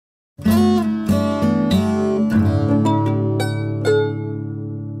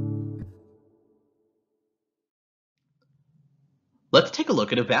Let's take a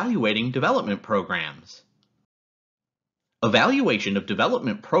look at evaluating development programs. Evaluation of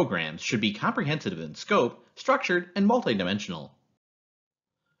development programs should be comprehensive in scope, structured, and multidimensional.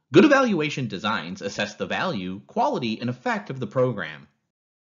 Good evaluation designs assess the value, quality, and effect of the program.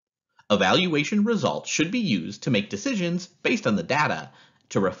 Evaluation results should be used to make decisions based on the data,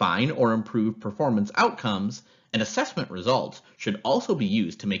 to refine or improve performance outcomes, and assessment results should also be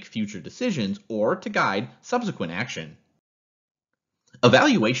used to make future decisions or to guide subsequent action.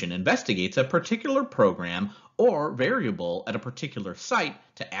 Evaluation investigates a particular program or variable at a particular site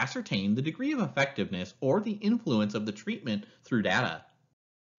to ascertain the degree of effectiveness or the influence of the treatment through data.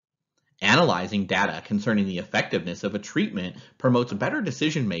 Analyzing data concerning the effectiveness of a treatment promotes better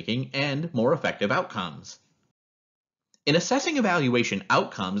decision making and more effective outcomes. In assessing evaluation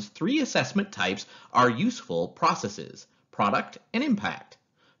outcomes, three assessment types are useful processes: product and impact.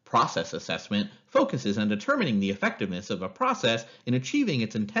 Process assessment focuses on determining the effectiveness of a process in achieving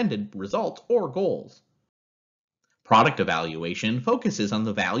its intended results or goals. Product evaluation focuses on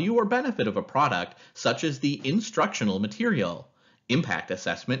the value or benefit of a product, such as the instructional material. Impact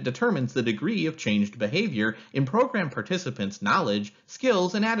assessment determines the degree of changed behavior in program participants' knowledge,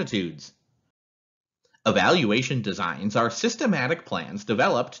 skills, and attitudes. Evaluation designs are systematic plans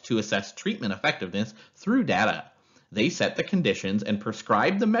developed to assess treatment effectiveness through data. They set the conditions and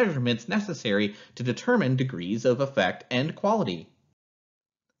prescribe the measurements necessary to determine degrees of effect and quality.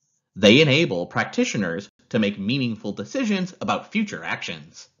 They enable practitioners to make meaningful decisions about future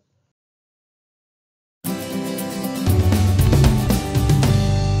actions.